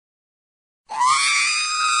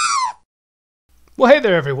Well, hey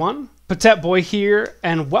there, everyone. Patet Boy here,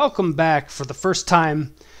 and welcome back for the first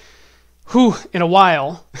time, in a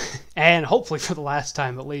while, and hopefully for the last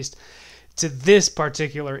time at least, to this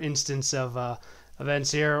particular instance of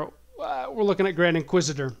events here. We're looking at Grand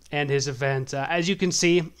Inquisitor and his event. As you can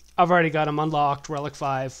see, I've already got him unlocked, Relic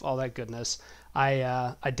 5, all that goodness.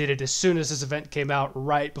 I did it as soon as this event came out,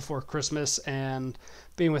 right before Christmas, and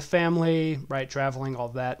being with family, right, traveling, all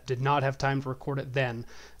that, did not have time to record it then.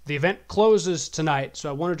 The event closes tonight, so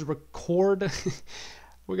I wanted to record,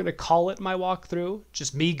 we're going to call it my walkthrough,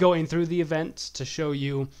 just me going through the event to show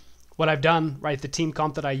you what I've done, right, the team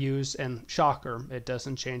comp that I use, and shocker, it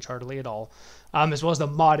doesn't change hardly at all, as well as the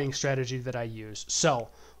modding strategy that I use. So,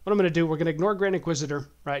 what I'm going to do, we're going to ignore Grand Inquisitor,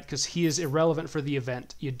 right, because he is irrelevant for the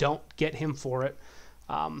event. You don't get him for it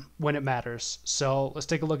when it matters. So let's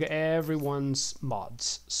take a look at everyone's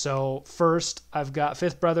mods. So first, I've got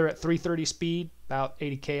Fifth Brother at 330 speed, about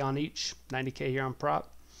 80k on each, 90k here on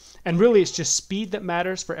prop. And really, it's just speed that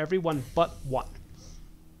matters for everyone but one.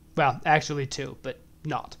 Well, actually two, but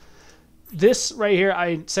not. This right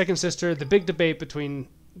here, Second Sister, the big debate between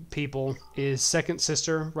people is Second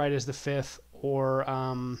Sister, right, as the fifth, or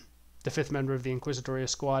the fifth member of the Inquisitorial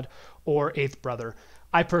squad, or Eighth Brother.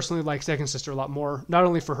 I personally like Second Sister a lot more, not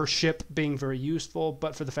only for her ship being very useful,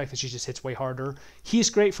 but for the fact that she just hits way harder. He's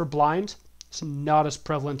great for blind. It's not as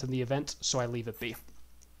prevalent in the event, so I leave it be.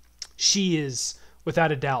 She is,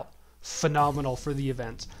 without a doubt, phenomenal for the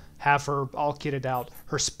event. Have her all kitted out.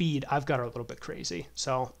 Her speed, I've got her a little bit crazy.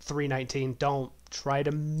 So 319, don't try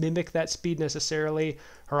to mimic that speed necessarily.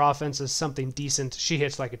 Her offense is something decent. She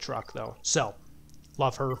hits like a truck though. So,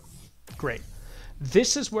 love her. Great.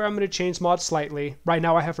 This is where I'm going to change mod slightly. Right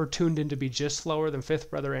now I have her tuned in to be just slower than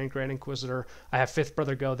Fifth Brother and Grand Inquisitor. I have Fifth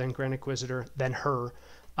Brother go, then Grand Inquisitor, then her.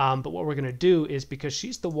 But what we're going to do is, because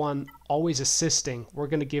she's the one always assisting, we're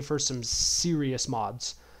going to give her some serious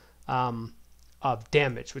mods of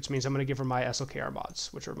damage, which means I'm going to give her my SLKR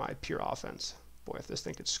mods, which are my pure offense. Boy, if this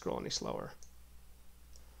thing could scroll any slower.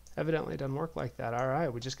 Evidently it doesn't work like that. All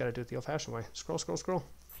right, we just got to do it the old-fashioned way. Scroll, scroll, scroll.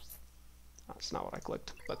 That's not what I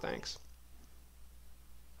clicked, but thanks.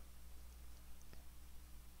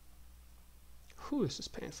 Whew, this is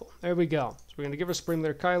painful. There we go. So we're going to give her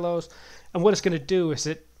Sprinkler Kylos, and what it's going to do is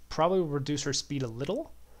it probably will reduce her speed a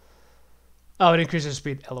little. Oh, it increases her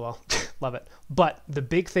speed. LOL. Love it. But the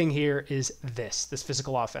big thing here is this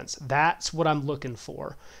physical offense. That's what I'm looking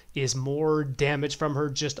for, is more damage from her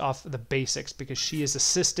just off the basics, because she is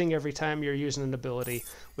assisting every time you're using an ability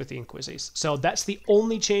with the Inquisies. So that's the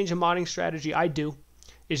only change in modding strategy I do,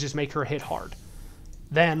 is just make her hit hard.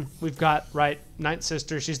 Then we've got, right, Ninth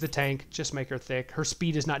Sister, she's the tank, just make her thick. Her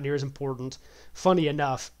speed is not near as important. Funny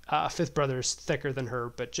enough, Fifth Brother's thicker than her,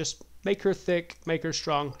 but just make her thick, make her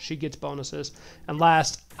strong, she gets bonuses. And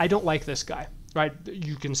last, I don't like this guy, right?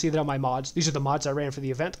 You can see that on my mods. These are the mods I ran for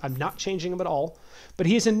the event. I'm not changing them at all, but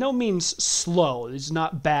he is in no means slow. These are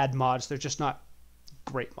not bad mods, they're just not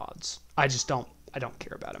great mods. I don't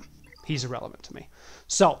care about him. He's irrelevant to me.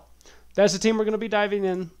 So, that's the team we're going to be diving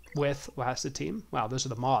in with. Well, that's the team. Wow, those are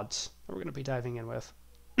the mods that we're going to be diving in with.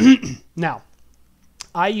 Now,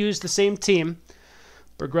 I use the same team,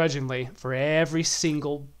 begrudgingly, for every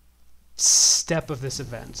single step of this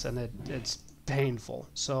event, and it's painful.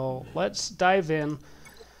 So let's dive in,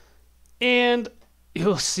 and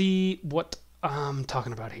you'll see what I'm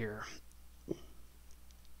talking about here.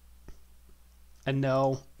 And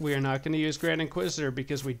no, we are not going to use Grand Inquisitor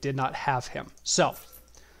because we did not have him. So,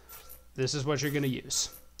 this is what you're going to use.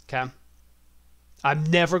 Okay, I'm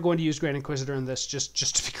never going to use Grand Inquisitor in this,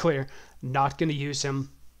 just to be clear. Not going to use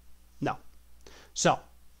him. No. So,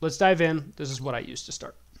 let's dive in. This is what I use to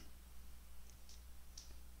start.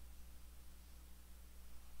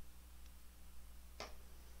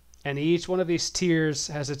 And each one of these tiers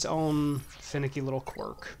has its own finicky little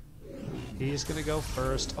quirk. He's going to go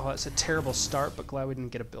first. Oh, it's a terrible start, but glad we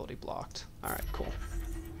didn't get ability blocked. Alright, cool.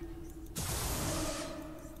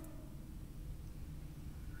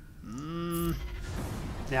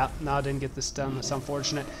 Yeah, no, I didn't get this done. That's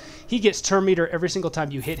unfortunate. He gets turn meter every single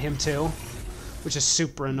time you hit him too, which is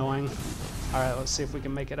super annoying. Alright, let's see if we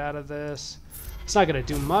can make it out of this. It's not going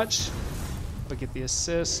to do much, but get the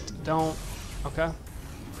assist. Don't. Okay.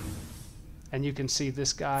 And you can see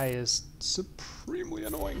this guy is supremely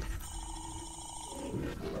annoying.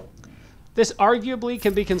 This arguably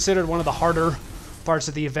can be considered one of the harder parts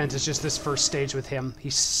of the event, is just this first stage with him.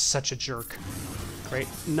 He's such a jerk. Great.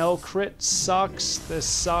 No crit sucks. This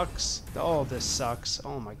sucks. Oh, this sucks.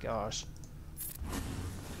 Oh my gosh.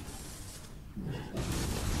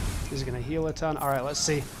 He's going to heal a ton. Alright, let's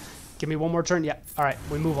see. Give me one more turn. Yeah. Alright,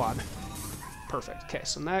 we move on. Perfect. Okay,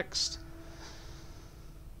 so next.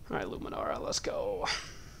 Alright, Luminara, let's go.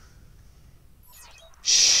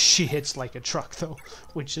 She hits like a truck, though,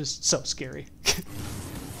 which is so scary.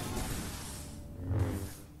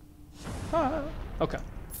 Okay.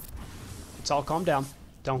 Let's all calm down.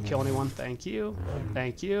 Don't kill anyone. Thank you.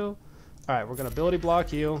 Thank you. Alright, we're going to ability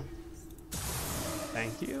block you.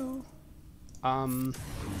 Thank you.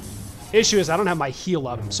 Issue is I don't have my heal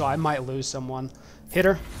up, so I might lose someone. Hit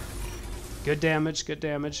her. Good damage, good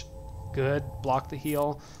damage. Good. Block the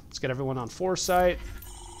heal. Let's get everyone on foresight.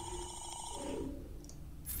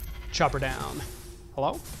 Chop her down.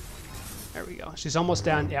 Hello? There we go. She's almost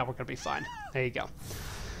down. Yeah, we're going to be fine. There you go.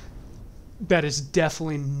 That is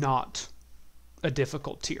definitely not a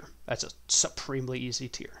difficult tier. That's a supremely easy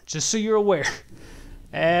tier. Just so you're aware.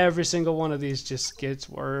 Every single one of these just gets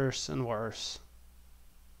worse and worse.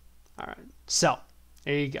 Alright, so,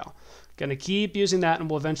 there you go. Gonna keep using that and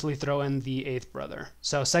we'll eventually throw in the 8th brother.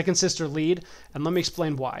 So, second sister lead, and let me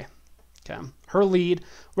explain why. Okay, her lead,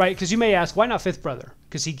 right, because you may ask, why not 5th brother?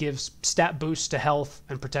 Because he gives stat boosts to health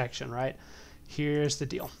and protection, right? Here's the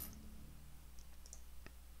deal.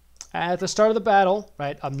 At the start of the battle,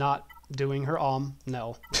 right, I'm not doing her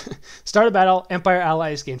no. Start of battle, Empire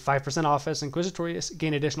allies gain 5% offense, Inquisitorious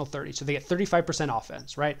gain additional 30, so they get 35%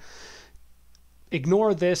 offense, right?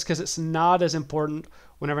 Ignore this because it's not as important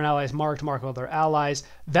whenever an ally is marked with other allies.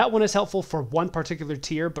 That one is helpful for one particular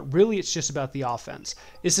tier, but really it's just about the offense.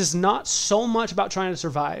 This is not so much about trying to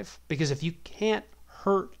survive, because if you can't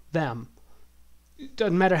hurt them, it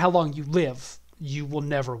doesn't matter how long you live, you will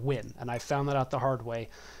never win. And I found that out the hard way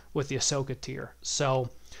with the Ahsoka tier. So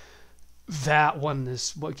that one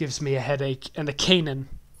is what gives me a headache, and the Kanan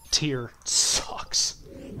tier sucks.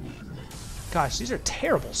 Gosh, these are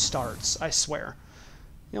terrible starts, I swear.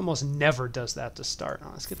 He almost never does that to start. Oh,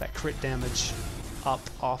 let's get that crit damage up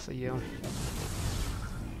off of you.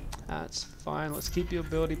 That's fine. Let's keep you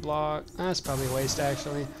ability block. That's probably a waste,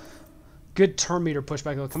 actually. Good turn meter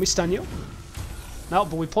pushback. Can we stun you? No,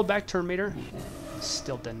 but we pulled back turn meter.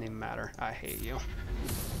 Still didn't even matter. I hate you.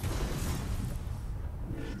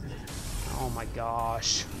 Oh my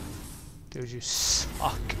gosh. Dude, you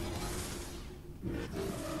suck.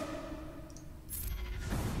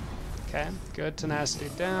 Okay, good. Tenacity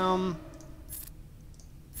down.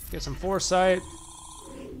 Get some foresight.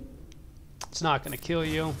 It's not going to kill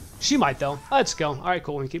you. She might, though. Let's go. All right,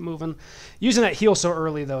 cool. We keep moving. Using that heal so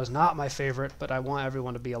early, though, is not my favorite, but I want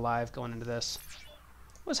everyone to be alive going into this.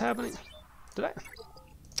 What's happening? Am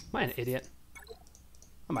I an idiot?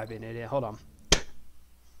 I might be an idiot. Hold on.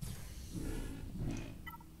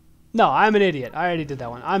 No, I'm an idiot. I already did that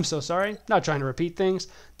one. I'm so sorry. Not trying to repeat things.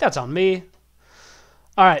 That's on me.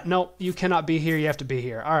 All right, no, you cannot be here. You have to be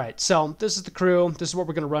here. All right, so this is the crew. This is what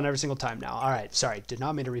we're going to run every single time now. All right, sorry. Did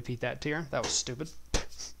not mean to repeat that tier. That was stupid.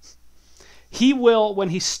 He will, when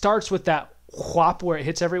he starts with that whop where it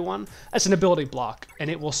hits everyone, that's an ability block, and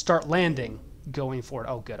it will start landing going forward.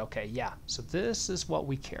 Oh, good. Okay, yeah. So this is what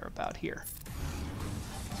we care about here.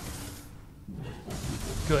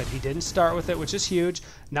 Good. He didn't start with it, which is huge.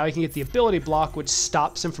 Now he can get the ability block, which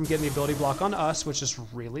stops him from getting the ability block on us, which is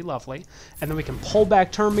really lovely. And then we can pull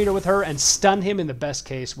back turn meter with her and stun him in the best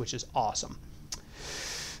case, which is awesome.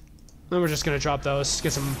 Then we're just going to drop those,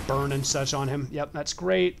 get some burn and such on him. Yep, that's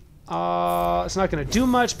great. It's not going to do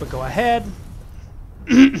much, but go ahead.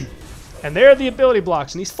 And there are the ability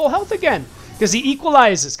blocks, and he's full health again because he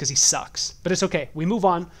equalizes because he sucks. But it's okay. We move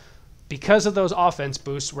on. Because of those offense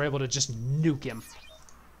boosts, we're able to just nuke him.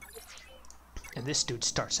 And this dude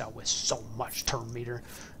starts out with so much turn meter.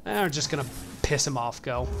 And we're just going to piss him off,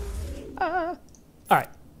 go. All right.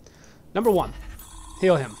 Number 1,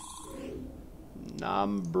 heal him.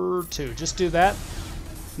 Number 2, just do that.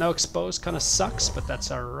 No exposed kind of sucks, but that's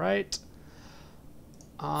all right.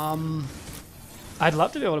 I'd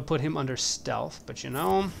love to be able to put him under stealth, but you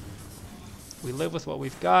know, we live with what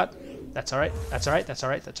we've got. That's all right. That's all right. That's all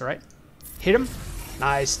right. That's all right. Hit him.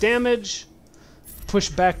 Nice damage. Push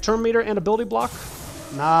back turn meter and ability block.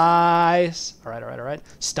 Nice. All right, all right, all right.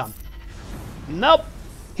 Stun. Nope.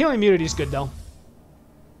 Healing immunity is good, though. All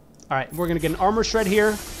right, we're going to get an armor shred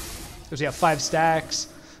here because we have 5 stacks.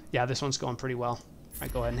 Yeah, this one's going pretty well. All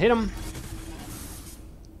right, go ahead and hit him.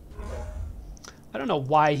 I don't know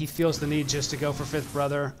why he feels the need just to go for 5th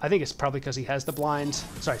brother. I think it's probably because he has the blind.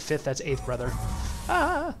 Sorry, 5th, that's 8th brother.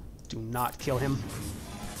 Do not kill him.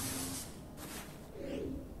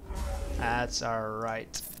 That's all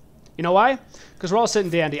right. You know why? Because we're all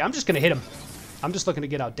sitting dandy. I'm just going to hit him. I'm just looking to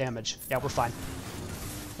get out damage. Yeah, we're fine.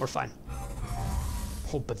 We're fine.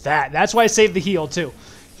 Oh, but that's why I saved the heal, too.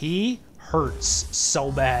 He hurts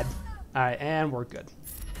so bad. All right, and we're good.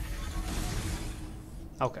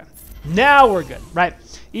 Okay. Now we're good, right?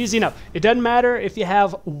 Easy enough. It doesn't matter if you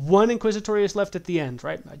have one Inquisitorius left at the end,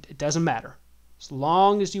 right? It doesn't matter. As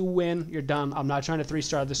long as you win, you're done. I'm not trying to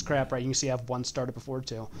 3-star this crap, right? You can see I have 1 started before,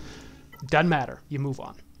 too. Doesn't matter. You move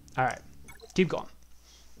on. All right. Keep going.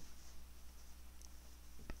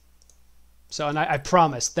 So, and I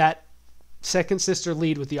promise that second sister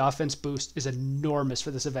lead with the offense boost is enormous for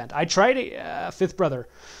this event. I tried a fifth brother.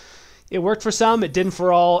 It worked for some, it didn't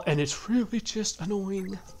for all, and it's really just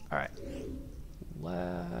annoying. All right.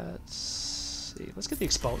 Let's see. Let's get the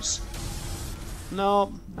expose.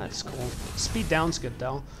 No, that's cool. Speed down's good,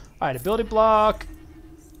 though. All right, ability block.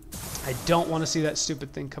 I don't want to see that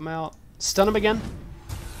stupid thing come out. Stun him again.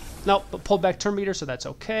 Nope, but pulled back turn meter, so that's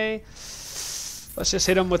okay. Let's just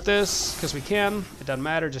hit him with this, because we can. It doesn't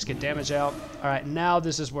matter, just get damage out. All right, now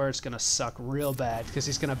this is where it's going to suck real bad, because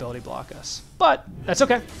he's going to ability block us. But that's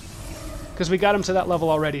okay, because we got him to that level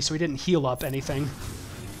already, so he didn't heal up anything.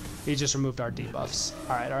 He just removed our debuffs.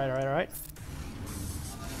 All right, all right, all right, all right.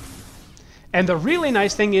 And the really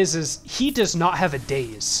nice thing is he does not have a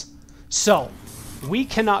daze. So we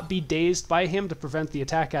cannot be dazed by him to prevent the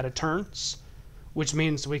attack out of turns, which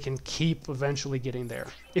means we can keep eventually getting there.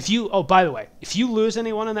 If you, oh, by the way, if you lose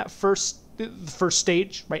anyone in that first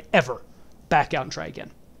stage, right, ever, back out and try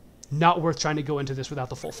again. Not worth trying to go into this without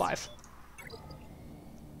the full 5.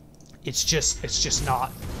 It's just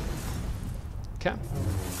not. Okay.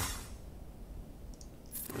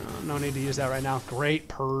 No need to use that right now. Great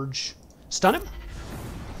purge. Stun him?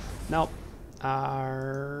 Nope. I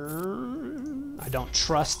don't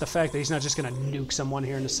trust the fact that he's not just going to nuke someone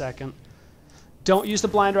here in a second. Don't use the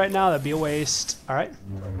blind right now. That'd be a waste. All right.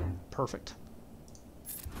 Perfect.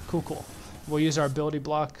 Cool, cool. We'll use our ability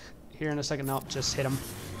block here in a second. Nope, just hit him.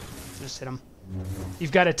 Just hit him.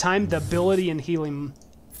 You've got to time the ability and healing,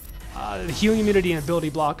 the healing immunity and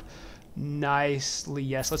ability block nicely.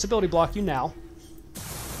 Yes, let's ability block you now.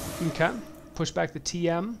 Okay. Push back the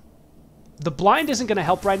TM. The blind isn't going to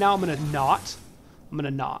help right now. I'm going to not. I'm going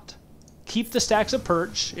to not. Keep the stacks of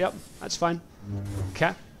purge. Yep, that's fine.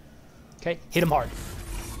 Okay. Okay, hit him hard.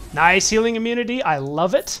 Nice healing immunity. I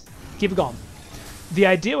love it. Keep it going. The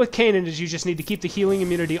idea with Kanan is you just need to keep the healing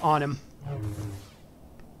immunity on him.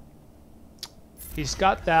 He's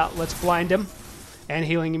got that. Let's blind him. And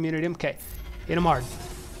healing immunity. Okay, hit him hard.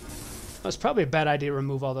 It's probably a bad idea to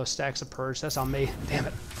remove all those stacks of purge. That's on me. Damn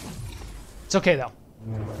it. It's okay, though.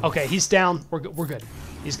 Okay, he's down. We're good.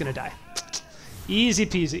 He's going to die. Easy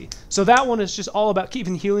peasy. So that one is just all about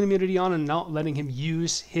keeping healing immunity on and not letting him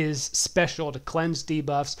use his special to cleanse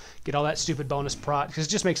debuffs, get all that stupid bonus prot, because it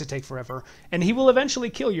just makes it take forever. And he will eventually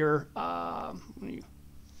kill your... the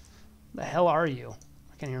hell are you?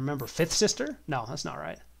 I can't even remember. 5th sister? No, that's not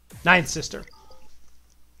right. 9th sister.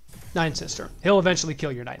 9th sister. He'll eventually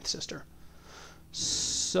kill your 9th sister.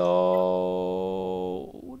 So...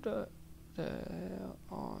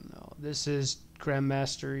 oh no, this is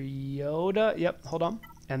Grandmaster Yoda. Yep, hold on.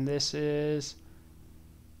 And this is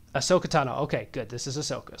Ahsoka Tano. Okay, good. This is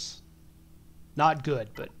Ahsoka's. Not good,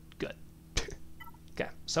 but good. Okay,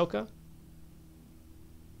 Ahsoka.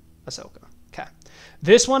 Ahsoka. Okay.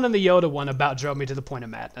 This one and the Yoda one about drove me to the point of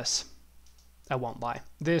madness. I won't lie.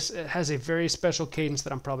 This has a very special cadence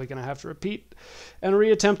that I'm probably going to have to repeat and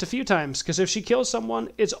reattempt a few times, because if she kills someone,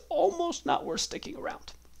 it's almost not worth sticking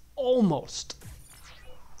around. Almost.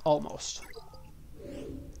 Almost.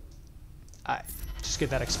 Alright. Just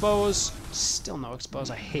get that expose. Still no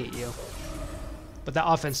expose. I hate you. But that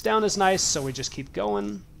offense down is nice, so we just keep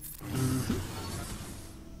going.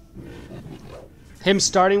 Him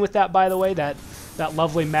starting with that, by the way, that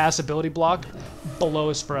lovely mass ability block,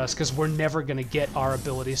 blows for us, because we're never going to get our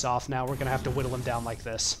abilities off now. We're going to have to whittle them down like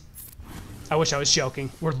this. I wish I was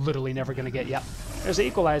joking. We're literally never going to get... Yep. There's the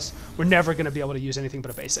equalize. We're never going to be able to use anything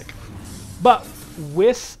but a basic. But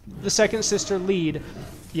with the second sister lead,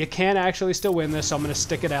 you can actually still win this, so I'm going to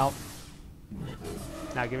stick it out.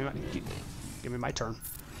 Now give me my turn.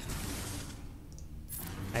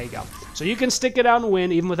 There you go. So you can stick it out and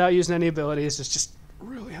win even without using any abilities. It's just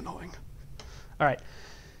really annoying. All right.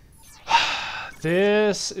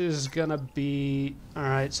 This is going to be... All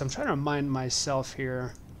right, so I'm trying to remind myself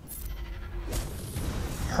here.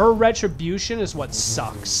 Her retribution is what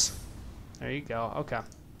sucks. There you go. Okay.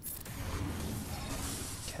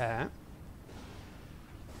 Okay.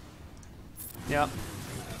 Yep.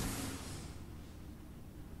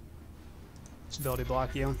 Let's ability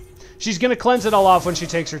block you. She's going to cleanse it all off when she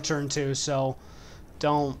takes her turn too, so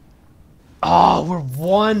don't... Oh, we're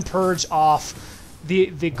 1 purge off.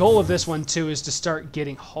 The goal of this one too is to start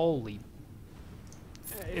getting... Holy...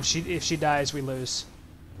 If she dies, we lose.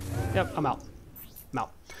 Yep, I'm out. I'm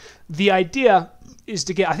out. The idea is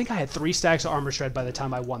to get, I think I had 3 stacks of armor shred by the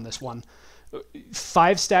time I won this one.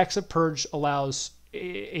 5 stacks of purge allows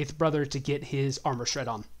Eighth Brother to get his armor shred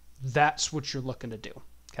on. That's what you're looking to do.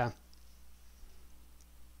 Okay.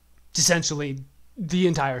 It's essentially the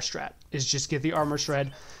entire strat is just get the armor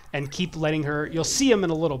shred and keep letting her. You'll see him in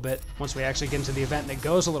a little bit once we actually get into the event and it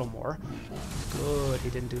goes a little more. Good, he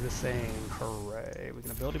didn't do the thing. Hooray. We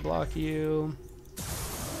can ability block you.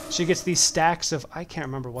 She gets these stacks of, I can't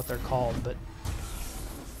remember what they're called, but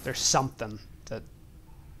there's something that,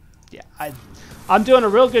 yeah, I'm doing a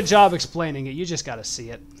real good job explaining it. You just got to see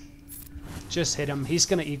it. Just hit him. He's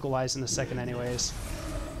going to equalize in a second anyways.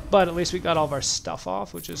 But at least we got all of our stuff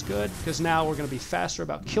off, which is good, because now we're going to be faster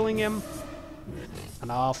about killing him.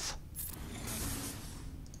 Enough.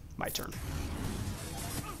 My turn.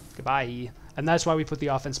 Goodbye. And that's why we put the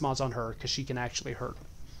offense mods on her, because she can actually hurt.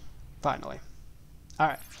 Finally.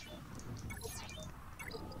 Alright.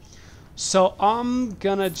 So I'm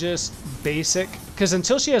gonna just basic, because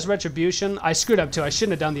until she has Retribution, I screwed up too. I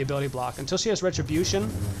shouldn't have done the ability block. Until she has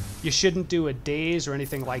Retribution, you shouldn't do a daze or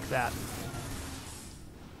anything like that.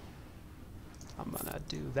 I'm gonna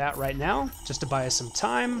do that right now, just to buy us some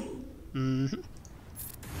time.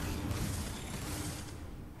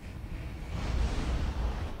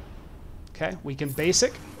 Okay, we can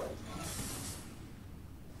basic.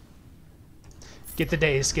 Get the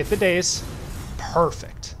daze, get the daze.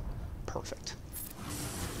 Perfect. Perfect.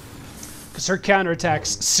 Because her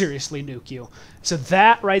counterattacks seriously nuke you. So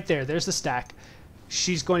that right there, there's the stack.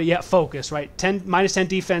 She's going to, focus, right? Minus 10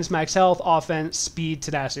 defense, max health, offense, speed,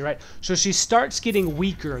 tenacity, right? So she starts getting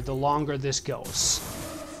weaker the longer this goes.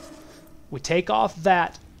 We take off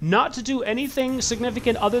that, not to do anything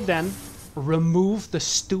significant other than remove the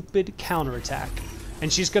stupid counterattack.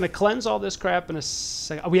 And she's going to cleanse all this crap in a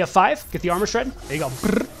second. We have 5. Get the armor shred. There you go.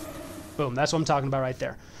 Boom. That's what I'm talking about right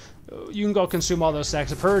there. You can go consume all those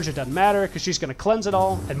stacks of purge. It doesn't matter because she's going to cleanse it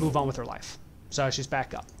all and move on with her life. So she's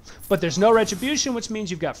back up. But there's no retribution, which means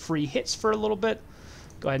you've got free hits for a little bit.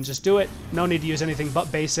 Go ahead and just do it. No need to use anything but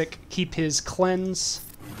basic. Keep his cleanse.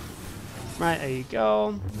 Right, there you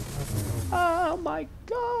go. Oh my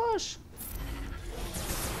gosh.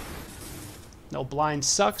 No blind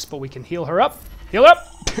sucks, but we can heal her up. Heal up!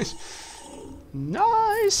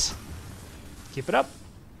 Nice! Keep it up.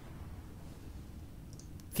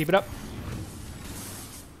 Keep it up.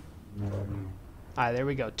 Alright, there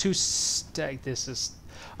we go. 2 stack. This is...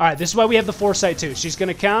 Alright, this is why we have the foresight too. She's going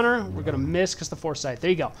to counter. We're going to miss because the foresight. There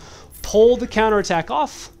you go. Pull the counterattack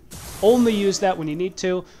off. Only use that when you need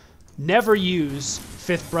to. Never use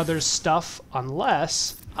Fifth Brother's stuff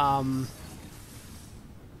unless...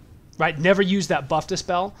 right, never use that buff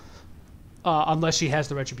dispel unless she has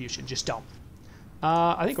the retribution. Just don't.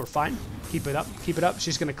 I think we're fine. Keep it up. Keep it up.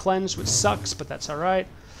 She's going to cleanse, which sucks, but that's all right.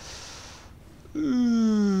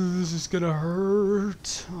 This is going to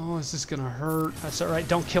hurt. Oh, this is going to hurt. That's all right.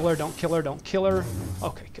 Don't kill her. Don't kill her. Don't kill her.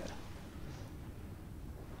 Okay, good.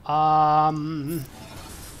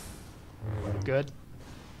 Good.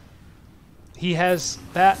 He has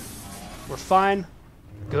that. We're fine.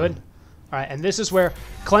 Good. All right, and this is where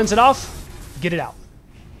cleanse it off, get it out.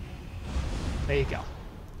 There you go.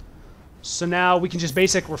 So now we can just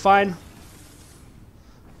basic, we're fine.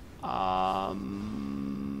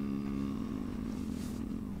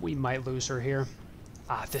 We might lose her here.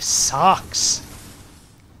 Ah, this sucks.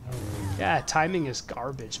 Yeah, timing is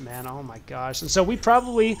garbage, man. Oh my gosh. And so we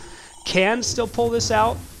probably can still pull this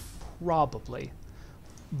out. Probably.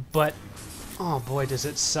 But, oh boy, does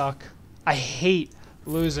it suck. I hate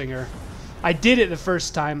losing her. I did it the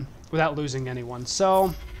first time without losing anyone,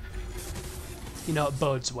 so you know it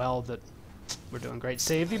bodes well that we're doing great.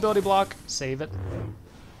 Save the ability block. Save it.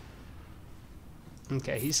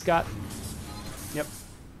 Okay, he's got... Yep.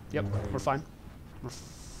 Yep, we're fine. We're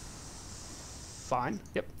fine.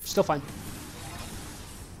 Yep, still fine.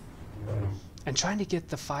 And trying to get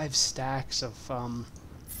the 5 stacks of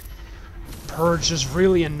purge is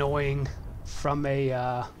really annoying from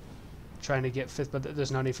a... trying to get 5th, but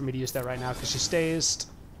there's no need for me to use that right now because she's stazed.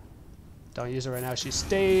 Don't use it right now. She's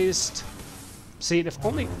stazed. See, if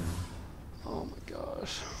only... Oh my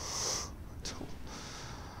gosh.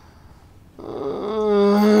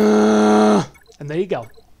 And there you go.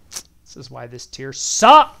 This is why this tier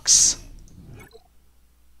sucks.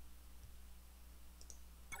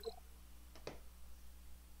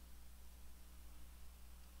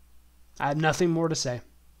 I have nothing more to say.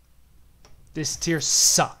 This tier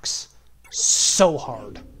sucks so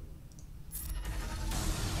hard.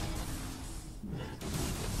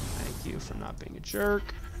 Thank you for not being a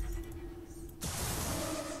jerk.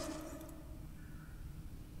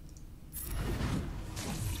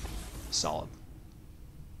 Solid.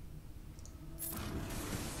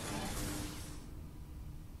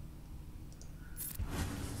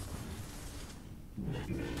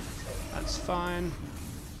 fine.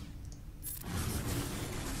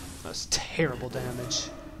 That's terrible damage.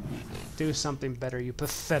 Do something better, you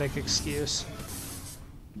pathetic excuse.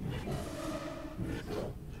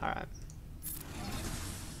 Alright.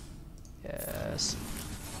 Yes.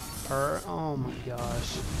 Oh my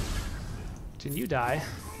gosh. Didn't you die?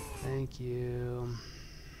 Thank you.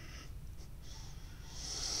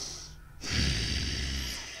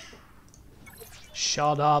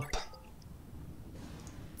 Shut up.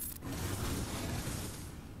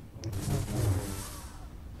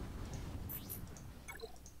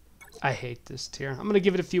 I hate this tier. I'm going to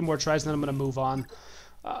give it a few more tries, and then I'm going to move on.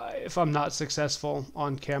 If I'm not successful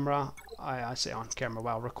on camera, I say on camera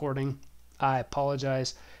while recording, I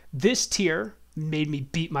apologize. This tier made me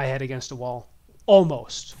beat my head against a wall.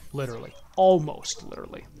 Almost, literally. Almost,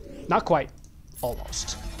 literally. Not quite.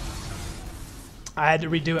 Almost. I had to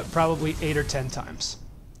redo it probably 8 or 10 times.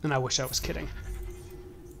 And I wish I was kidding.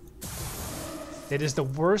 It is the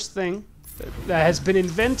worst thing that has been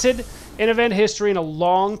invented in event history in a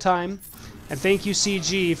long time. And thank you,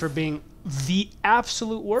 CG, for being the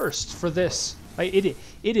absolute worst for this. Like, it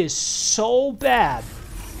is so bad.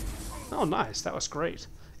 Oh, nice. That was great.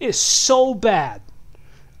 It is so bad.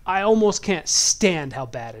 I almost can't stand how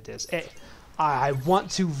bad it is. I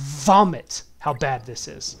want to vomit how bad this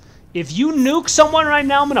is. If you nuke someone right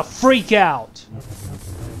now, I'm going to freak out.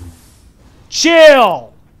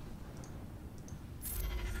 Chill!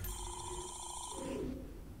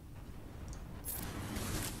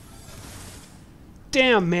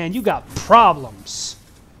 Damn, man, you got problems.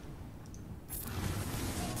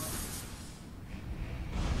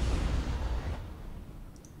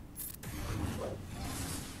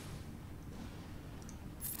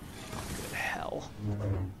 Oh, good hell.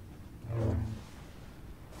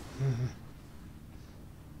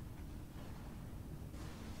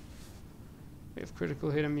 We have critical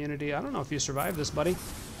hit immunity. I don't know if you survived this, buddy.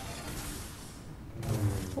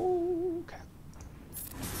 Okay.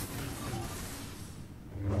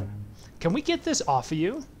 Can we get this off of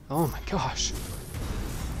you? Oh my gosh.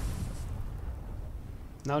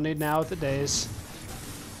 No need now with the days.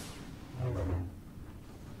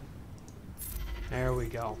 There we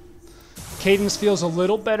go. Cadence feels a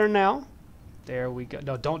little better now. There we go.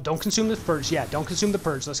 No, don't consume the purge. Yeah, don't consume the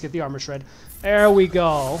purge. Let's get the armor shred. There we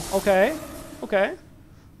go. Okay. Okay.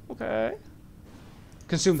 Okay.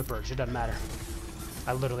 Consume the purge. It doesn't matter.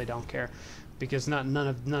 I literally don't care because none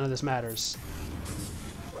of this matters.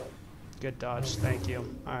 Good dodge. Thank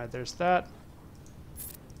you. All right, there's that.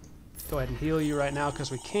 Go ahead and heal you right now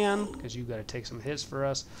because we can, because you got to take some hits for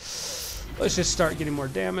us. Let's just start getting more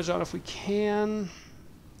damage on if we can.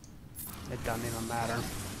 It doesn't even matter.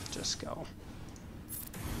 Just go.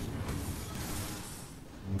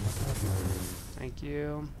 Thank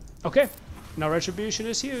you. Okay. Now retribution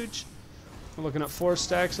is huge. We're looking at 4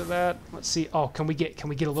 stacks of that. Let's see. Oh, can we get a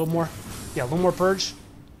little more? Yeah, a little more purge.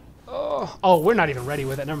 Oh, we're not even ready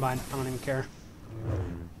with it. Never mind. I don't even care.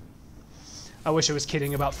 I wish I was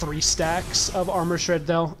kidding about 3 stacks of armor shred,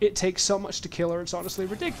 though. It takes so much to kill her. It's honestly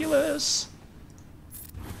ridiculous.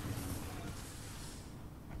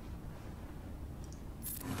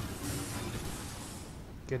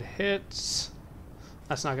 Good hits.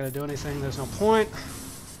 That's not going to do anything. There's no point.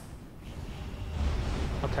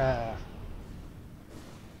 Okay.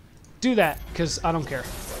 Do that, because I don't care.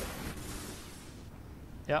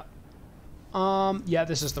 Yeah. Yeah,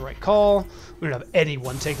 this is the right call. We don't have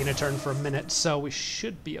anyone taking a turn for a minute, so we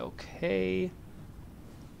should be okay.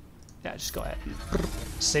 Yeah, just go ahead.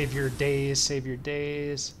 Save your days, save your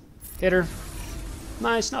days. Hit her.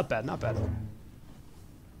 Nice, not bad, not bad.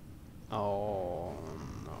 Oh,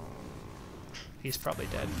 no. He's probably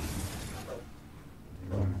dead.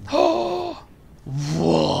 Oh!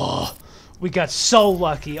 Whoa! We got so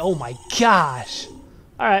lucky. Oh my gosh.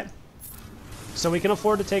 Alright. So we can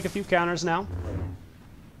afford to take a few counters now.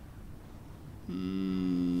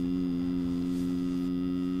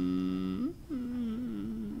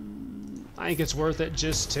 I think it's worth it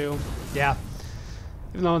just to, yeah.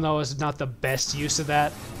 Even though no, it's not the best use of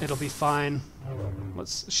that, it'll be fine.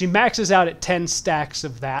 She maxes out at 10 stacks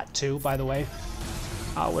of that too, by the way.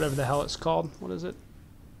 Whatever the hell it's called. What is it?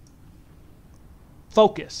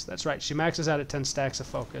 Focus. That's right. She maxes out at 10 stacks of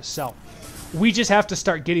focus. So we just have to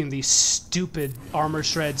start getting these stupid armor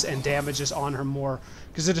shreds and damages on her more,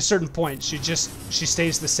 because at a certain point she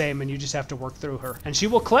stays the same and you just have to work through her, and she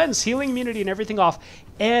will cleanse healing immunity and everything off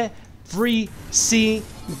every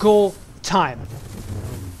single time.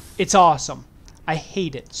 It's awesome. I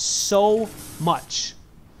hate it so much.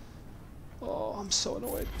 Oh, I'm so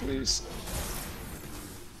annoyed. Please.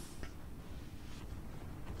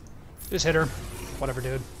 Just hit her. Whatever,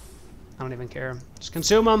 dude. I don't even care. Just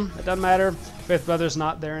consume them. It doesn't matter. Fifth brother's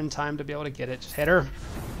not there in time to be able to get it. Just hit her.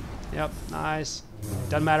 Yep, nice.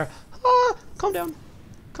 Doesn't matter. Ah, calm down.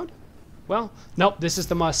 Calm down. Well, nope, this is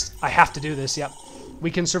the must. I have to do this, yep.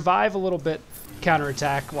 We can survive a little bit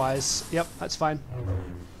counterattack-wise. Yep, that's fine.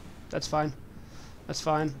 That's fine. That's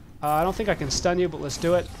fine. I don't think I can stun you, but let's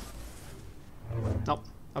do it. Nope.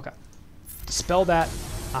 Okay. Dispel that.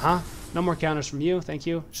 Uh-huh. No more counters from you. Thank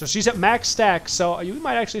you. So she's at max stack, so you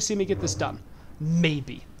might actually see me get this done.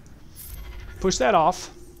 Maybe. Push that off.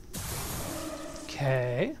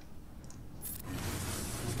 Okay.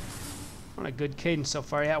 On a good cadence so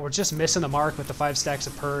far. Yeah, we're just missing the mark with the 5 stacks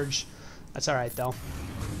of Purge. That's alright, though.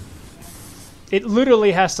 It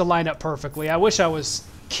literally has to line up perfectly. I wish I was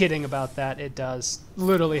kidding about that. It does.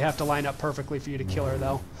 Literally have to line up perfectly for you to kill her,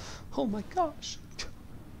 though. Oh my gosh.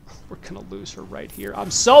 We're gonna lose her right here. I'm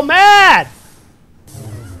so mad!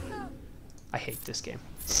 I hate this game.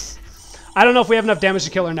 I don't know if we have enough damage to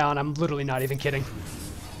kill her now, and I'm literally not even kidding.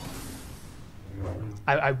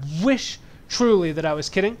 I wish truly that I was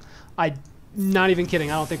kidding. I'm not even kidding.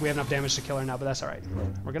 I don't think we have enough damage to kill her now, but that's alright.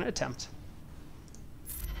 We're gonna attempt.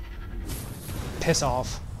 Piss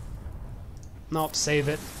off. Nope, save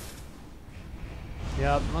it.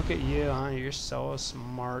 Yep, look at you, huh? You're so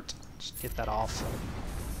smart. Just get that off.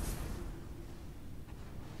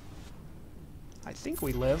 I think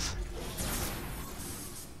we live.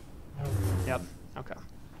 Yep, okay.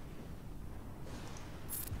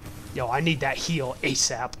 Yo, I need that heal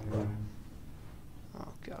ASAP. Oh,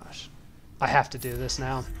 gosh. I have to do this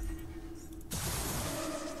now.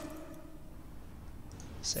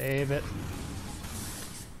 Save it.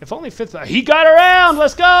 If only fifth... He got around!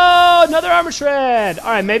 Let's go! Another armor shred!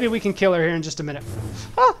 Alright, maybe we can kill her here in just a minute.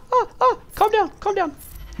 Ah, ah, ah! Calm down, calm down.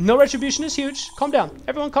 No retribution is huge. Calm down.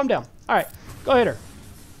 Everyone calm down. Alright, go hit her.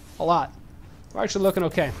 A lot. We're actually looking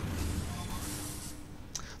okay.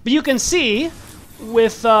 But you can see,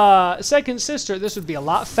 with Second Sister, this would be a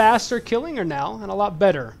lot faster killing her now, and a lot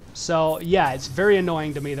better. So, yeah, it's very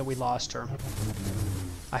annoying to me that we lost her.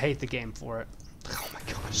 I hate the game for it. Oh my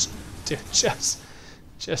gosh. Dude, just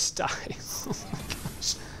die. Oh my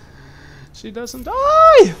gosh. She doesn't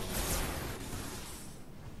die!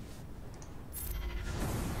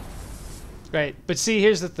 Great. But see,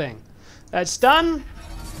 here's the thing. That stun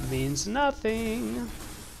means nothing.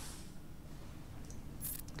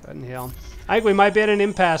 Go ahead and heal. I think we might be at an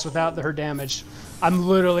impasse without her damage. I'm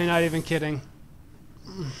literally not even kidding.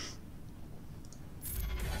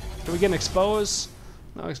 Can we get an expose?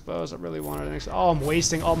 No expose. I really wanted an expose. Oh, I'm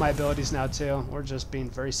wasting all my abilities now, too. We're just being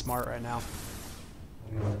very smart right now.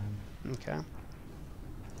 Okay.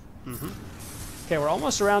 Okay, we're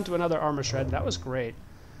almost around to another armor shred. That was great.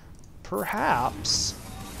 Perhaps...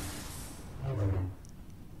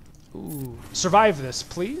 Ooh. Survive this,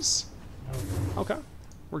 please. Okay.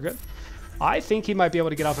 We're good. I think he might be able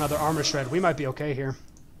to get off another armor shred. We might be okay here.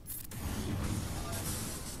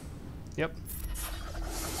 Yep.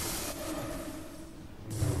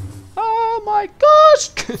 Oh my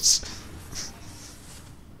gosh!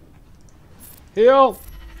 Heal!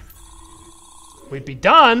 We'd be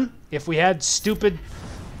done if we had stupid...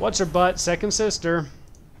 What's her butt? Second Sister.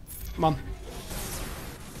 Come on.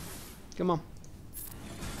 Come on.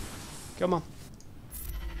 Come on.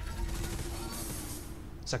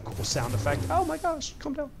 It's a cool sound effect. Oh my gosh,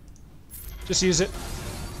 calm down. Just use it.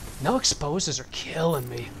 No exposes are killing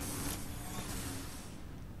me.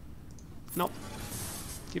 Nope.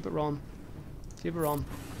 Keep it rolling. Keep it rolling.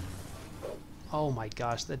 Oh my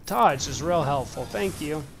gosh, the dodge is real helpful. Thank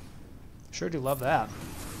you. Sure do love that.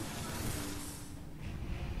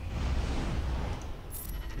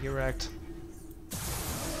 Get wrecked.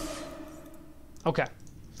 Okay.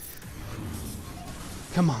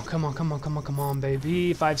 Come on, come on, come on, come on, come on,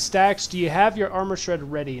 baby. 5 stacks. Do you have your armor shred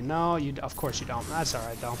ready? No, you. Of course you don't. That's all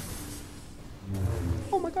right, though.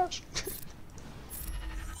 Oh my gosh.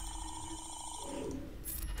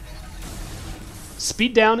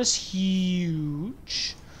 Speed down is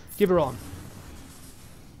huge. Give her on.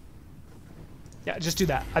 Yeah, just do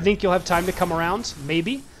that. I think you'll have time to come around.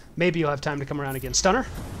 Maybe. Maybe you'll have time to come around again. Stunner.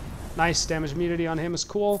 Nice. Damage immunity on him is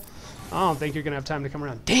cool. I don't think you're going to have time to come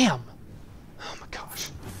around. Damn! Oh my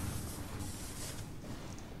gosh.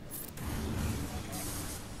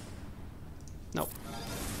 Nope.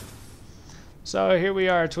 So here we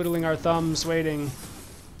are, twiddling our thumbs, waiting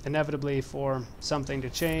inevitably for something to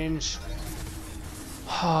change.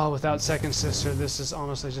 Oh, without Second Sister, this is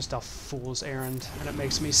honestly just a fool's errand, and it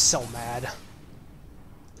makes me so mad.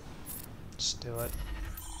 Just do it.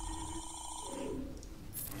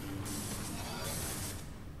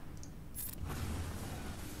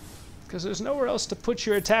 Because there's nowhere else to put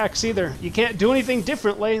your attacks either. You can't do anything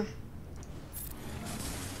differently.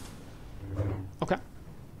 Okay.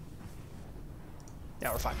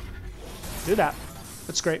 Yeah, we're fine. Do that.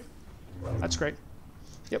 That's great. That's great.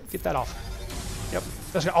 Yep, get that off. Yep.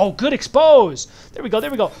 That's good. Oh, good expose! There we go,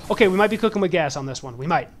 there we go. Okay, we might be cooking with gas on this one. We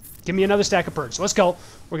might. Give me another stack of purge. So let's go.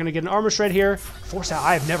 We're going to get an armor shred here. Force out.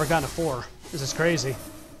 I have never gotten a 4. This is crazy.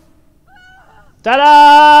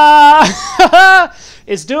 Ta-da!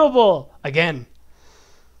 It's doable. Again.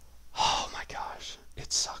 Oh my gosh.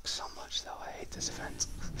 It sucks so much, though. I hate this event.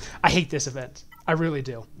 I hate this event. I really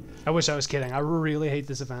do. I wish I was kidding. I really hate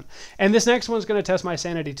this event. And this next one's going to test my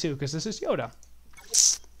sanity, too, because this is Yoda.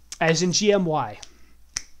 As in GMY.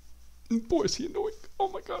 Boy, is he annoying. Oh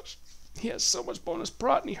my gosh. He has so much bonus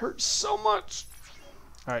prot, and he hurts so much.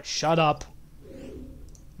 All right, shut up.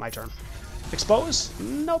 My turn. Expose?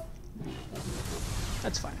 Nope.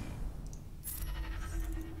 That's fine.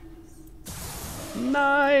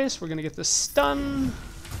 Nice. We're going to get the stun.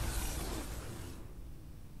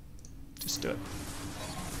 Just do it.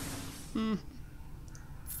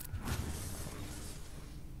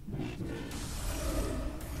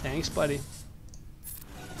 Thanks, buddy.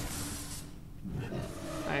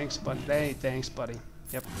 Thanks, buddy. Hey, thanks, buddy.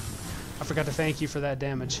 Yep. I forgot to thank you for that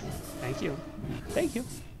damage. Thank you. Thank you.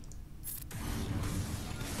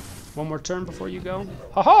 One more turn before you go.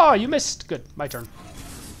 Haha, you missed. Good. My turn.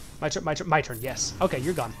 My turn. My turn. My turn. Yes. Okay,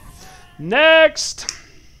 you're gone. Next.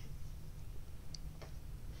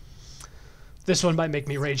 This one might make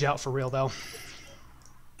me rage out for real, though.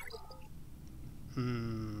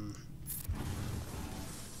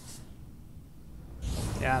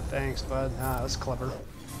 Yeah, thanks, bud. Ah, that's clever.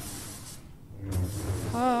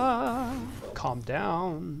 Calm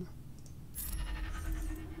down.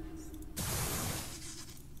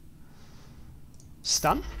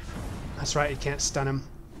 Stun? That's right, you can't stun him.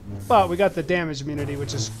 But we got the damage immunity,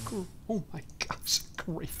 which is... Oh my gosh,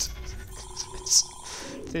 great.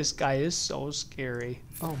 This guy is so scary.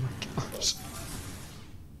 Oh my gosh.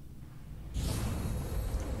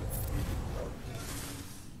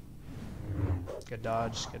 Good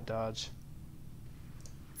dodge, good dodge.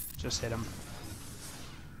 Just hit him.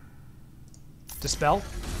 Dispel?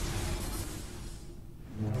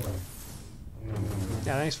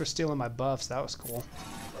 Yeah, thanks for stealing my buffs. That was cool.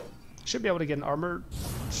 Should be able to get an armor...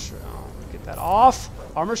 Get that off.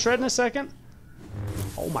 Armor shred in a second.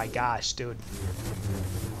 Oh my gosh, dude.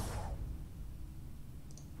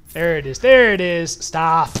 There it is. There it is.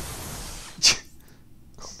 Stop.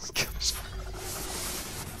 Oh my gosh.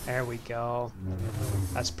 There we go.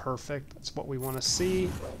 That's perfect. That's what we want to see.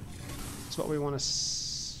 That's what we want to...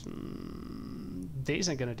 Daze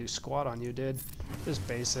ain't gonna do squat on you, dude. Just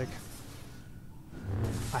basic.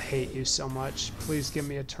 I hate you so much. Please give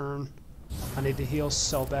me a turn. I need to heal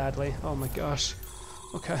so badly. Oh my gosh.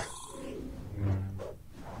 Okay.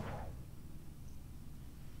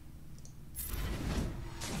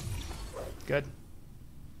 Good.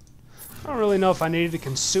 I don't really know if I needed to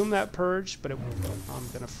consume that purge, but I'm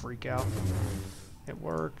gonna freak out. It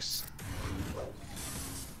works.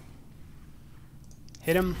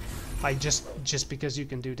 Hit him. Like just because you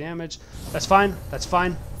can do damage. That's fine. That's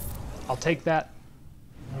fine. I'll take that.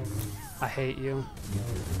 I hate you.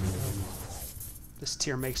 This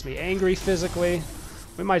tier makes me angry physically.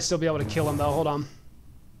 We might still be able to kill him though. Hold on.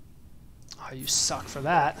 Oh, you suck for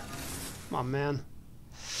that. Come on, man.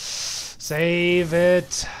 Save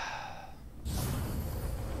it.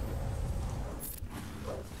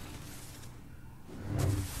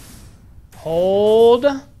 Hold.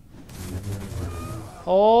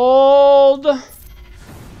 Hold.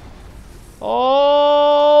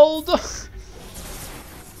 Hold.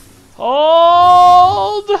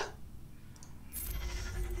 Hold.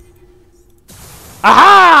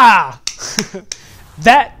 Aha!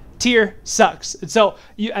 That tier sucks. And so,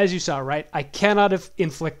 as you saw, right? I cannot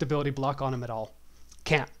inflict ability block on him at all.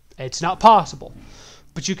 Can't. It's not possible.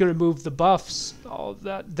 But you can remove the buffs, all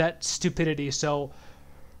that stupidity. So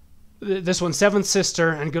this one, 7th Sister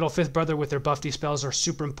and good old 5th Brother with their buffy spells are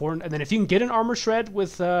super important. And then if you can get an armor shred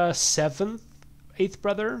with 7th, 8th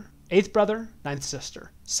Brother, 8th Brother, 9th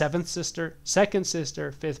Sister, 7th Sister, 2nd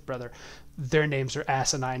Sister, 5th Brother. Their names are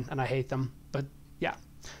asinine, and I hate them. But yeah.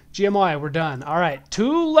 GMI, we're done. All right,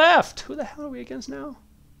 2 left. Who the hell are we against now?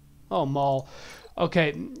 Oh, Maul.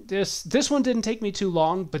 Okay, this one didn't take me too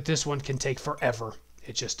long, but this one can take forever.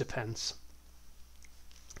 It just depends.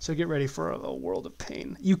 So get ready for a world of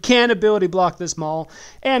pain. You can ability block this Maul,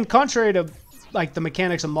 and contrary to like the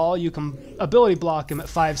mechanics of Maul, you can ability block him at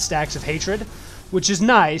 5 stacks of hatred, which is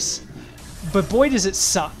nice, but boy does it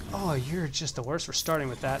suck. Oh, you're just the worst for starting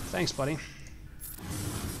with that. Thanks, buddy.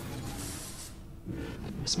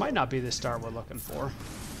 This might not be the start we're looking for.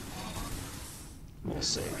 We'll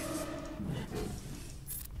see.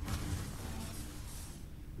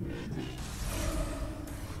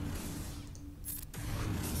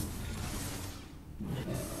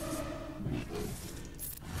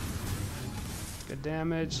 Good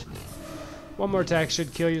damage. One more attack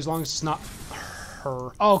should kill you as long as it's not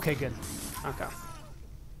her. Oh, okay, good. Okay.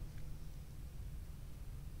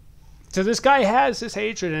 So this guy has this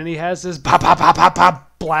hatred, and he has this pop, pop, pop, pop,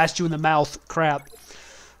 pop, blast you in the mouth crap.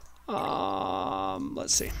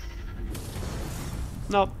 Let's see.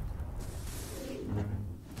 Nope.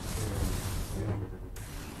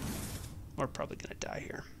 We're probably gonna die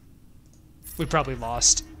here. We probably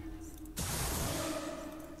lost.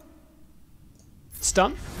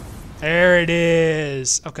 Stun. There it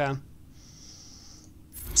is. Okay.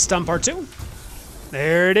 Stun part 2.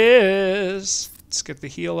 There it is. Let's get the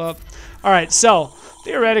heal up. All right, so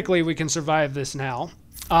theoretically we can survive this now.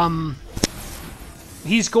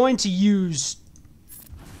 He's going to use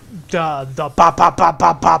the pop pop pop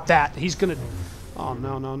pop pop that. He's gonna. Oh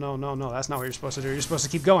no no no no no! That's not what you're supposed to do. You're supposed to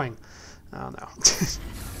keep going. Oh no.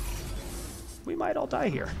 We might all die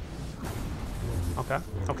here. Okay.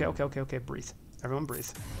 Okay. Okay. Okay. Okay. Breathe. Everyone breathe.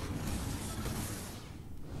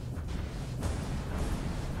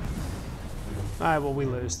 Alright, well, we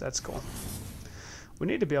lose. That's cool. We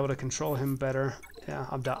need to be able to control him better. Yeah,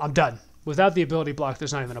 I'm done. I'm done. Without the ability block,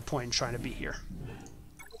 there's not even a point in trying to be here.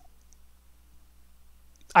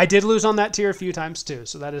 I did lose on that tier a few times, too,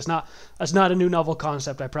 so that's not a new novel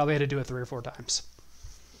concept. I probably had to do it 3 or 4 times.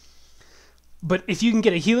 But if you can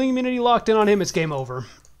get a healing immunity locked in on him, it's game over.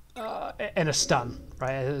 And a stun,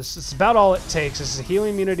 right? It's about all it takes. It's a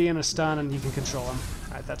healing immunity and a stun, and you can control him.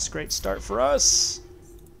 All right, that's a great start for us.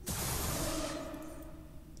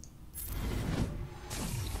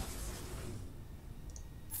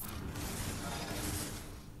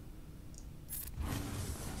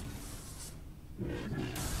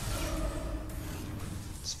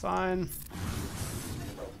 It's fine.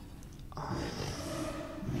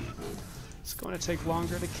 It's going to take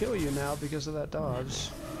longer to kill you now because of that dodge.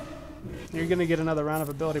 You're going to get another round of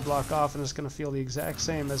ability block off, and it's going to feel the exact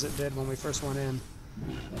same as it did when we first went in.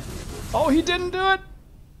 Oh, he didn't do it!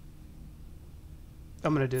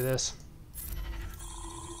 I'm going to do this.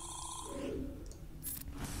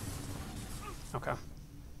 Okay.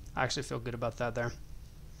 I actually feel good about that there.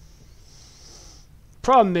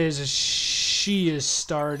 Problem is she is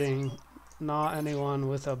starting, not anyone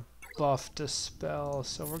with a buff to spell,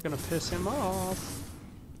 so we're going to piss him off.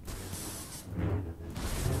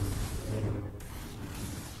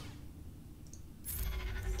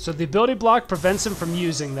 So the ability block prevents him from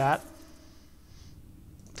using that.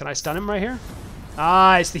 Can I stun him right here?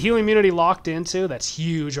 Ah, it's the healing immunity locked into. That's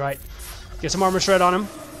huge, right? Get some armor shred on him.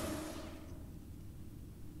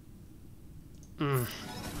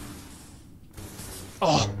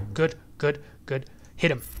 Oh, good, good, good. Hit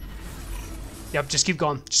him. Yep, just keep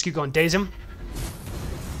going. Just keep going. Daze him.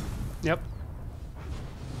 Yep.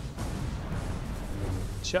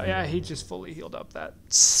 Yeah, he just fully healed up. That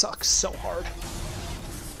sucks so hard.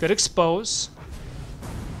 Good expose.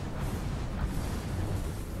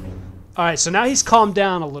 Alright, so now he's calmed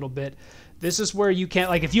down a little bit. This is where you can't,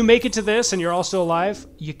 like, if you make it to this and you're also alive,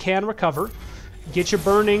 you can recover. Get your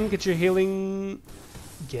burning, get your healing.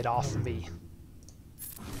 Get off me.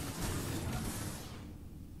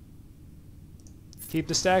 Keep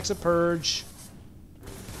the stacks of purge.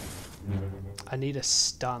 I need a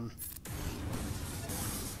stun.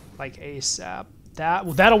 Like ASAP.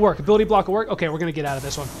 That'll work. Ability block will work. Okay, we're gonna get out of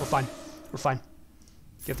this one. We're fine. We're fine.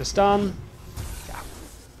 Get the stun. Yeah,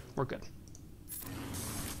 we're good.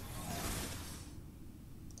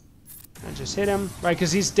 And just hit him, right?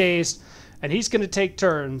 Because he's dazed, and he's gonna take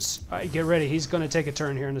turns. All right, get ready. He's gonna take a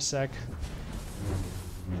turn here in a sec.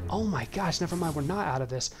 Oh my gosh! Never mind. We're not out of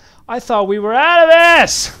this. I thought we were out of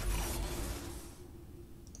this.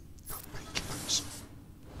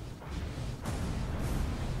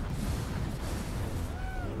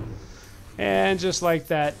 And just like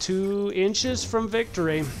that, 2 inches from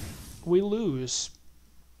victory, we lose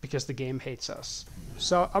because the game hates us.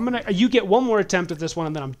 So you get one more attempt at this one,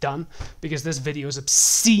 and then I'm done because this video is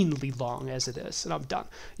obscenely long as it is, and I'm done.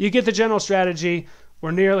 You get the general strategy. We're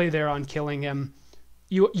nearly there on killing him.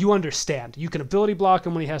 You understand. You can ability block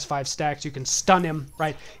him when he has 5 stacks. You can stun him,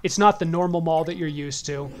 right? It's not the normal maul that you're used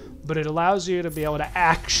to, but it allows you to be able to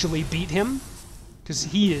actually beat him because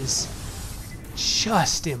he is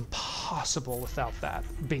just impossible without that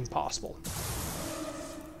being possible.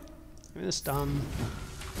 Give me the stun.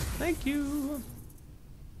 Thank you.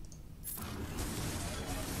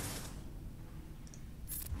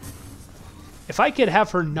 If I could have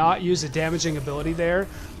her not use a damaging ability there,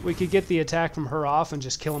 we could get the attack from her off and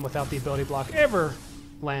just kill him without the ability block ever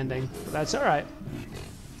landing. But that's all right.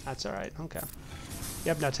 That's all right. Okay.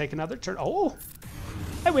 Yep, now take another turn. Oh!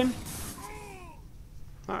 I win.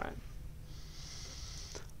 All right.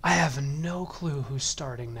 I have no clue who's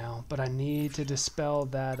starting now, but I need to dispel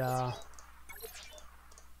that, Oh,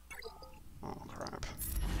 crap.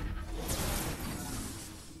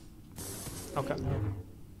 Okay.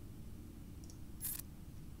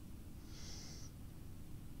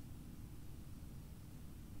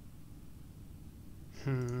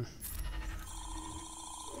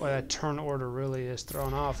 Boy, that turn order really is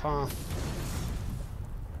thrown off, huh?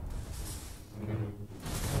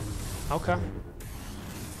 Okay.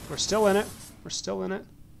 We're still in it. We're still in it.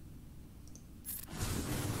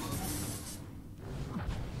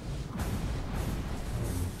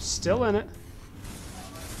 Still in it.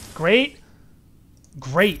 Great.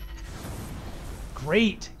 Great.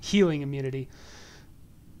 Great healing immunity.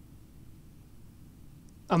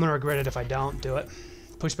 I'm going to regret it if I don't do it.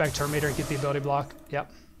 Push back Terminator, get the ability block.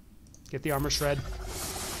 Yep. Get the armor shred.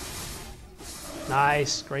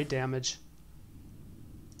 Nice. Great damage.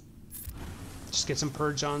 Just get some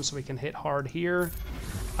purge on so we can hit hard here.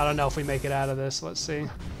 I don't know if we make it out of this. Let's see.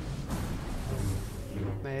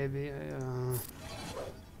 Maybe.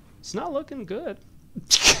 It's not looking good.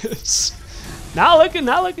 It's not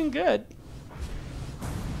looking good.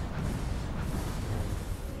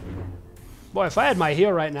 Boy, if I had my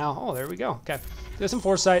heal right now. Oh, there we go. Okay. Get some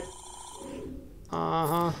foresight.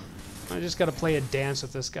 Uh-huh. I just got to play a dance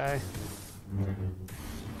with this guy.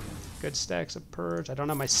 Good stacks of purge. I don't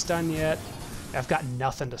have my stun yet. I've got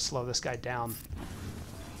nothing to slow this guy down.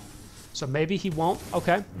 So maybe he won't.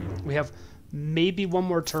 Okay. We have maybe one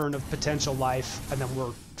more turn of potential life, and then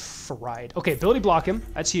we're fried. Okay, ability block him.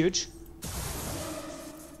 That's huge.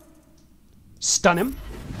 Stun him.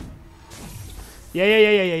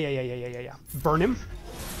 Yeah. Burn him.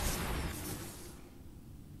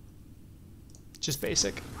 Just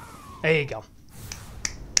basic. There you go.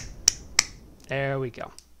 There we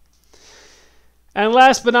go. And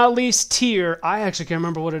last but not least, tier. I actually can't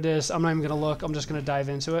remember what it is. I'm not even going to look. I'm just going to dive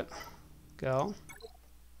into it. Go.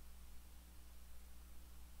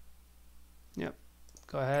 Yep.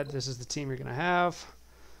 Go ahead. This is the team you're going to have.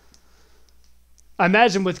 I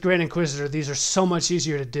imagine with Grand Inquisitor, these are so much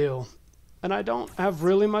easier to do. And I don't have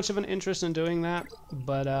really much of an interest in doing that,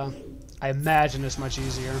 but I imagine it's much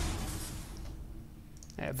easier.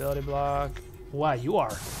 Hey, ability block. Wow, you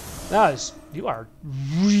are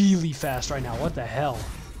really fast right now. What the hell?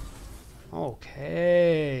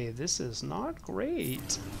 Okay, this is not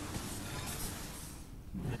great.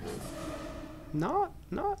 Not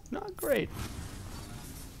great.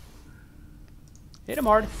 Hit him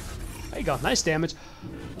hard. There you go. Nice damage.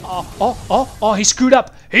 Oh, he screwed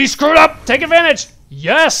up. He screwed up. Take advantage.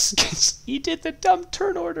 Yes. He did the dumb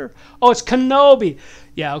turn order. Oh, it's Kenobi.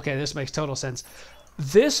 Yeah, okay. This makes total sense.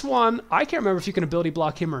 This one, I can't remember if you can ability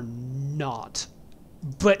block him or not.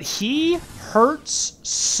 But he hurts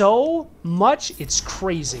so much, it's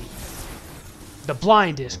crazy. The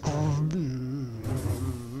blind is...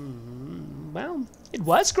 Well, it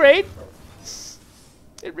was great.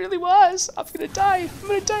 It really was. I'm gonna die. I'm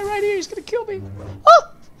gonna die right here. He's gonna kill me.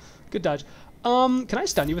 Oh! Good dodge. Can I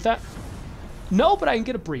stun you with that? No, but I can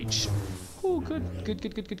get a breach. Oh, good.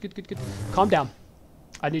 Calm down.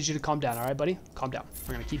 I need you to calm down, all right, buddy? Calm down.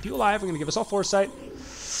 We're gonna keep you alive. We're gonna give us all foresight.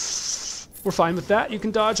 We're fine with that. You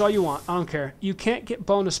can dodge all you want. I don't care. You can't get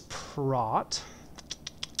bonus prot.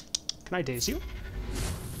 Can I daze you?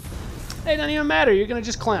 It doesn't even matter. You're gonna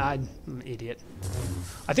just climb. I'm an idiot.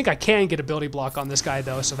 I think I can get ability block on this guy,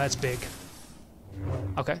 though, so that's big.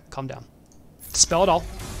 Okay, calm down. Dispel it all.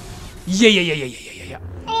 Yeah.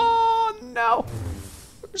 Oh, no.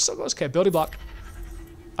 We're so close. Okay, ability block.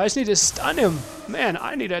 I just need to stun him. Man,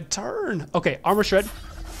 I need a turn. Okay, armor shred.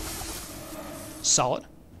 Solid.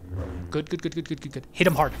 Good. Hit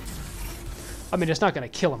him hard. I mean, it's not going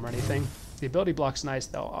to kill him or anything. The ability block's nice,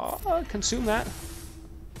 though. Consume that.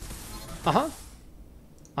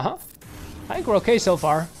 I think we're okay so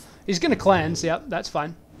far. He's going to cleanse. Yep, that's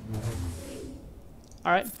fine.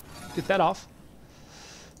 All right, get that off.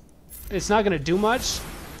 It's not going to do much.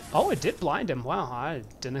 Oh, it did blind him. Wow, I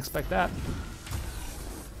didn't expect that.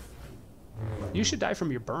 You should die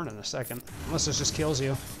from your burn in a second. Unless this just kills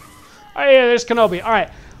you. Oh, yeah, there's Kenobi. All right.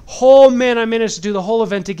 Oh, man, I managed to do the whole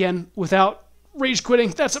event again without rage quitting.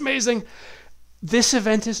 That's amazing. This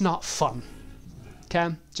event is not fun.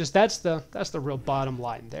 Okay? Just that's the real bottom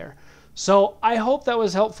line there. So I hope that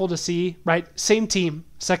was helpful to see, right? Same team,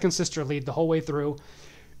 second sister lead the whole way through.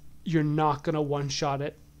 You're not going to one-shot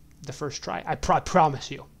it. the first try. I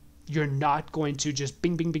promise you. You're not going to just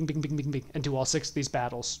bing, bing, bing, bing, bing, bing, bing, and do all 6 of these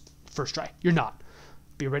battles first try. You're not.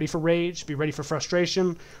 Be ready for rage. Be ready for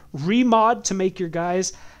frustration. Remod to make your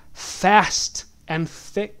guys fast and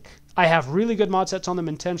thick. I have really good mod sets on them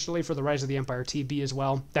intentionally for the Rise of the Empire TB as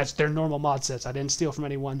well. That's their normal mod sets. I didn't steal from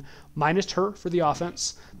anyone. Minus her for the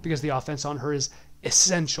offense, because the offense on her is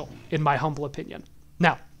essential, in my humble opinion.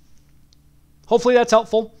 Now, hopefully that's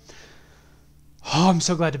helpful. Oh, I'm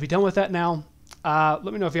so glad to be done with that now. Let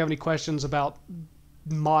me know if you have any questions about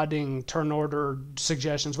modding, turn order,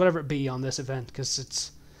 suggestions, whatever it be on this event, because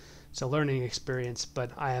it's a learning experience. But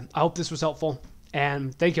I hope this was helpful,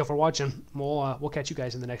 and thank you for watching. We'll catch you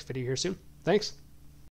guys in the next video here soon. Thanks.